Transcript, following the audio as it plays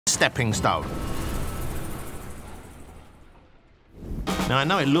stepping stone. Now, I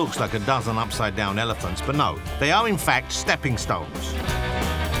know it looks like a dozen upside-down elephants, but no, they are in fact stepping stones.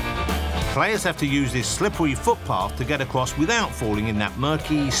 Players have to use this slippery footpath to get across without falling in that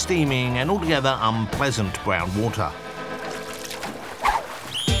murky, steaming and altogether unpleasant brown water.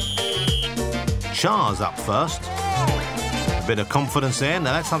 Char's up first. A bit of confidence there.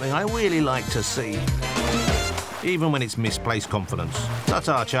 Now, that's something I really like to see, even when it's misplaced confidence.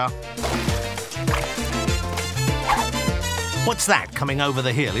 Ta-ta, Char. What's that coming over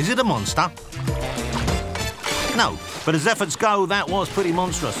the hill? Is it a monster? No, but as efforts go, that was pretty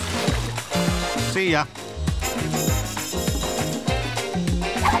monstrous. See ya.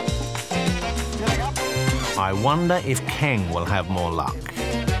 I wonder if Kang will have more luck.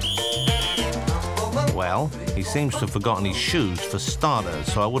 Well, he seems to have forgotten his shoes for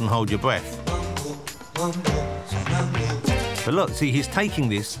starters, so I wouldn't hold your breath. But look, see, he's taking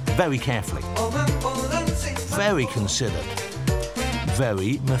this very carefully. Very considered.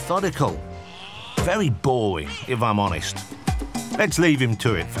 Very methodical. Very boring, if I'm honest. Let's leave him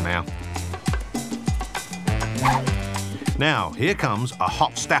to it for now. Now, here comes a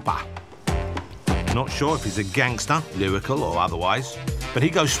hot stepper. Not sure if he's a gangster, lyrical or otherwise, but he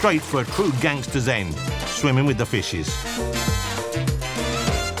goes straight for a true gangster's end, swimming with the fishes.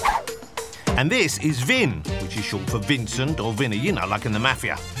 And this is Vin, which is short for Vincent or Vinny, you know, like in the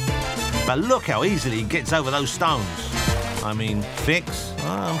Mafia. But look how easily he gets over those stones. I mean, Fix? Oh,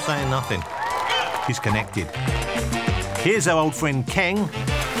 I'm saying nothing. He's connected. Here's our old friend Kang,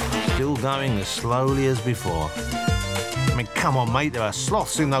 still going as slowly as before. I mean, come on, mate, there are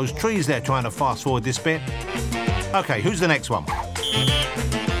sloths in those trees there trying to fast forward this bit. OK, who's the next one?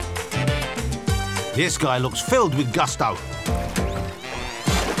 This guy looks filled with gusto.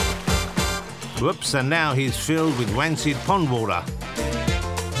 Whoops, and now he's filled with rancid pond water.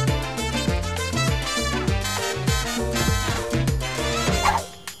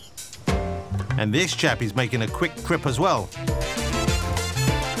 And this chap is making a quick trip as well.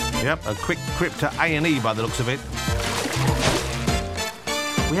 Yep, a quick trip to A&E by the looks of it.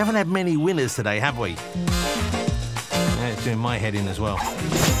 We haven't had many winners today, have we? Yeah, it's doing my head in as well.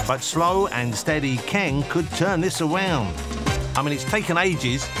 But slow and steady Kang could turn this around. I mean, it's taken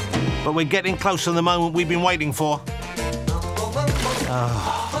ages, but we're getting close to the moment we've been waiting for.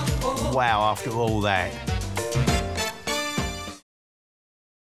 Oh, wow, after all that.